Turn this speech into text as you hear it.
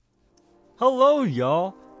Hello,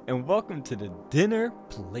 y'all, and welcome to the Dinner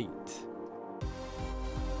Plate.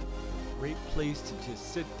 Great place to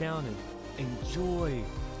just sit down and enjoy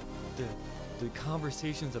the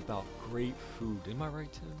conversations about great food. Am I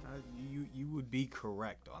right, Tim? You would be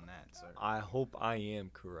correct on that, sir. I hope I am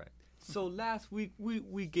correct. So last week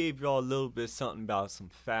we gave y'all a little bit something about some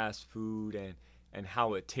fast food and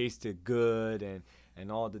how it tasted good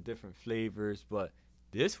and all the different flavors. But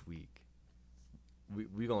this week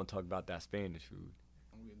we gonna talk about that Spanish food.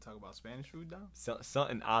 We're gonna talk about Spanish food now.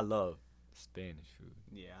 Something I love, Spanish food.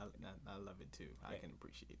 Yeah, I love it too. I can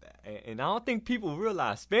appreciate that. And I don't think people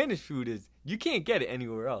realize Spanish food is you can't get it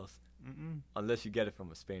anywhere else unless you get it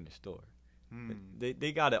from a Spanish store.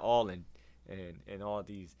 They got it all in all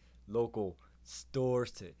these local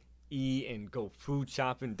stores to eat and go food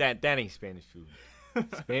shopping. That ain't Spanish food.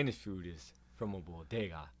 Spanish food is from a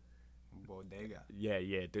bodega. Bodega. Yeah,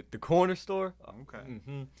 the corner store.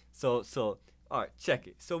 Okay. So all right, check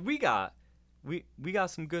it. So we got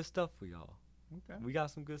some good stuff for y'all. Okay. We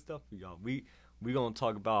got some good stuff for y'all. We gonna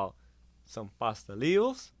talk about some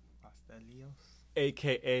pastelillos,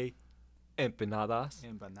 aka empanadas.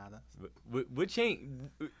 Which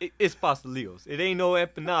it's pastelillos. It ain't no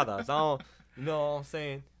empanadas. I don't, you know what I'm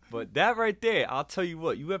saying? But that right there, I'll tell you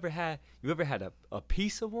what. You ever had a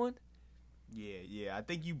piece of one? Yeah. I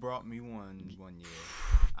think you brought me one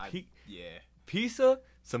year. Pizza,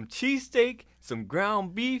 some cheesesteak, some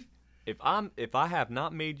ground beef. If I have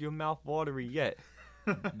not made your mouth watery yet,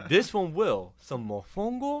 this one will. Some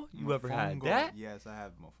mofongo. You ever had that? Yes, I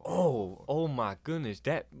have mofongo. Oh my goodness.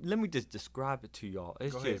 That, let me just describe it to y'all.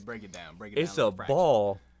 It's Go just ahead, break it down. It's a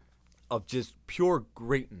ball of just pure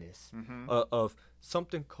greatness. Of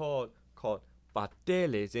something called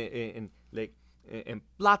pasteles and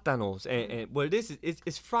plátanos and what it is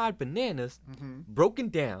it's fried bananas broken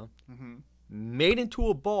down, made into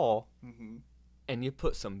a ball, and you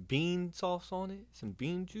put some bean sauce on it, some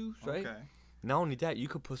bean juice, right? Okay. Not only that, you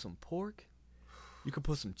could put some pork, you could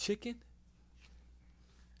put some chicken.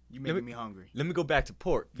 You making me hungry. Let me go back to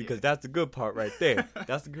pork because that's the good part right there.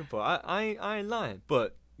 That's the good part. I ain't lying.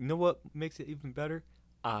 But you know what makes it even better?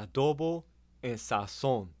 Adobo and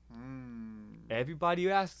sazon. Everybody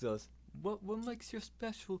asks us, what makes your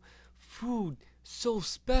special food so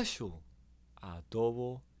special?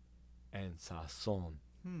 Adobo and sazon.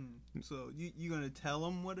 So you gonna tell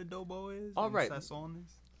them what adobo is? All and right. Sazon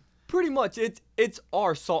is? Pretty much, it's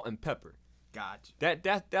our salt and pepper. Gotcha.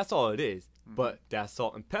 That's all it is. But that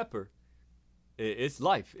salt and pepper, it's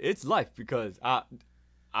life. It's life because I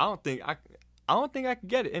don't think I can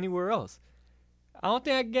get it anywhere else. I don't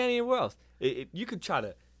think I can get it anywhere else. You could try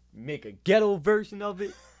to make a ghetto version of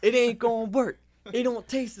it. It ain't gonna work. It don't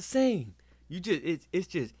taste the same.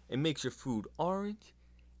 It makes your food orange,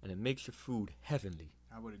 and it makes your food heavenly.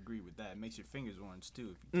 I would agree with that. It makes your fingers orange too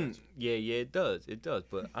if you touch it. Yeah, it does.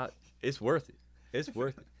 But it's worth it. It's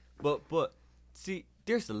worth it. But see,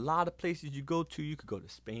 there's a lot of places you go to. You could go to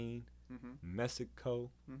Spain, Mexico,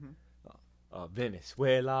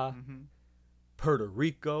 Venezuela, Puerto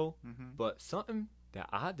Rico. But something that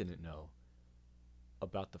I didn't know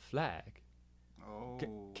about the flag. Oh.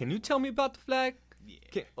 Can you tell me about the flag?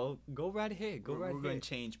 Yeah. Go right ahead. We're going to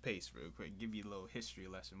change pace real quick. Give you a little history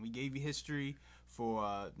lesson. We gave you history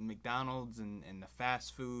for McDonald's and the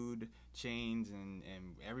fast food chains, and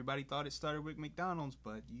everybody thought it started with McDonald's,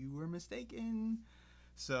 but you were mistaken.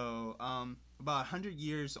 So, about 100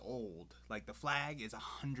 years old. Like, the flag is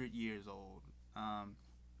 100 years old.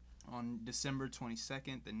 On December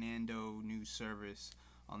 22nd, the Nando News Service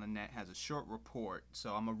on the net has a short report,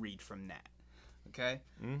 so I'm going to read from that. Okay?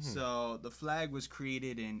 So the flag was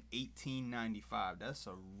created in 1895. That's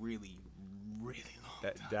a really, really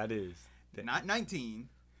long time. That is. Not 19.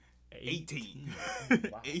 18.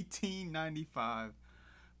 Wow. 1895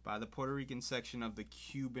 by the Puerto Rican section of the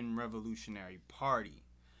Cuban Revolutionary Party.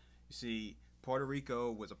 You see, Puerto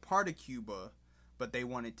Rico was a part of Cuba, but they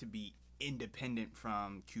wanted to be independent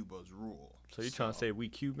from Cuba's rule. So you're trying to say we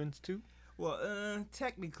Cubans too? Well,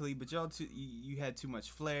 technically, but you had too much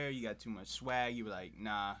flair, you got too much swag. You were like,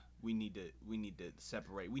 nah, we need to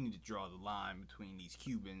separate. We need to draw the line between these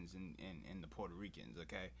Cubans and the Puerto Ricans,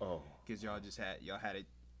 okay? Oh, because y'all had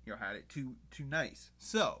it too nice.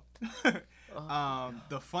 So,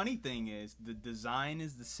 the funny thing is the design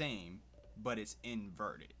is the same, but it's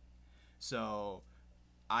inverted. So,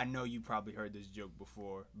 I know you probably heard this joke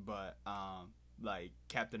before, but like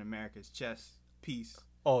Captain America's chest piece.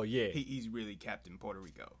 Oh yeah, he's really Captain Puerto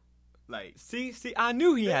Rico. Like, see, I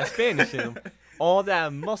knew he had Spanish in him. all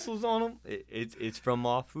that muscles on him, it's from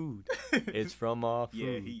our food. It's from our food.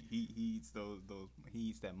 Yeah, he eats those he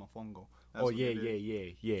eats that mofongo. That's Oh what yeah, it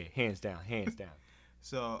is. yeah. Hands down.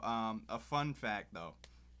 So, a fun fact though,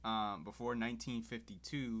 before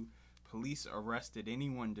 1952, police arrested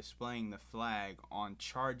anyone displaying the flag on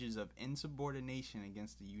charges of insubordination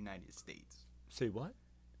against the United States. Say what?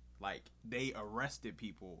 Like, they arrested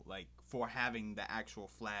people like for having the actual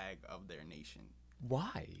flag of their nation.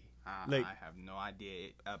 Why? I have no idea.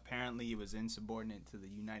 Apparently, it was insubordinate to the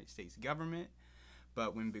United States government.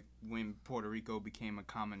 But when Puerto Rico became a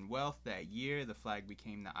commonwealth that year, the flag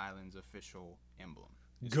became the island's official emblem.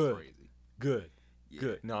 It's crazy. Good. Yeah.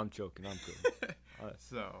 Good. No, I'm joking.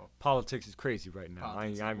 So politics is crazy right now. I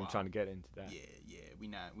ain't even wild. trying to get into that. Yeah, we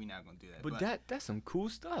not gonna do that. But that's some cool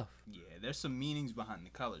stuff. Yeah, there's some meanings behind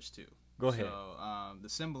the colors too. Go ahead. So the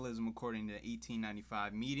symbolism, according to the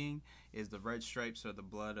 1895 meeting, is the red stripes are the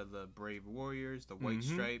blood of the brave warriors. The white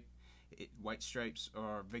white stripes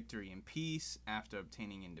are victory and peace after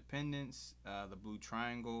obtaining independence. The blue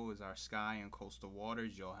triangle is our sky and coastal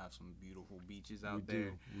waters. Y'all have some beautiful beaches out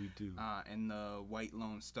there. We do. And the white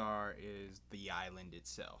lone star is the island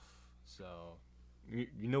itself. So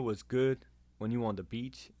You know what's good when you on the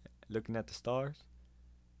beach looking at the stars?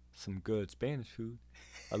 Some good Spanish food.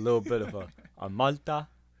 A little bit of a malta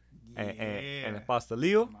and a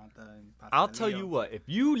pastelillo. I'll tell you what, if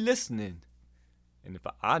you listening, and if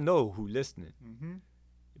I know who listening,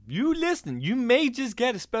 if you listening, you may just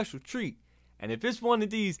get a special treat. And if it's one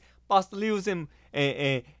of these pastelillos and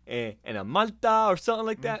a malta or something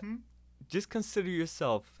like that, just consider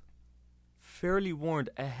yourself fairly warned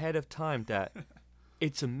ahead of time that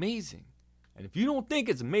it's amazing. And if you don't think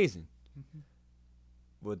it's amazing,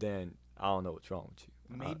 well then I don't know what's wrong with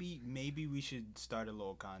you. Maybe we should start a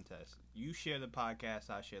little contest. You share the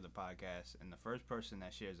podcast, I share the podcast, and the first person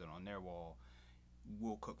that shares it on their wall,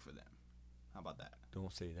 we'll cook for them. How about that?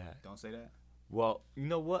 Don't say that. Don't say that? Well, you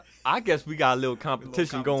know what? I guess we got a little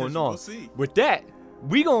competition going on. We'll see. With that,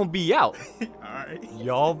 we gonna be out. All right.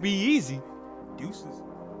 Y'all be easy. Deuces.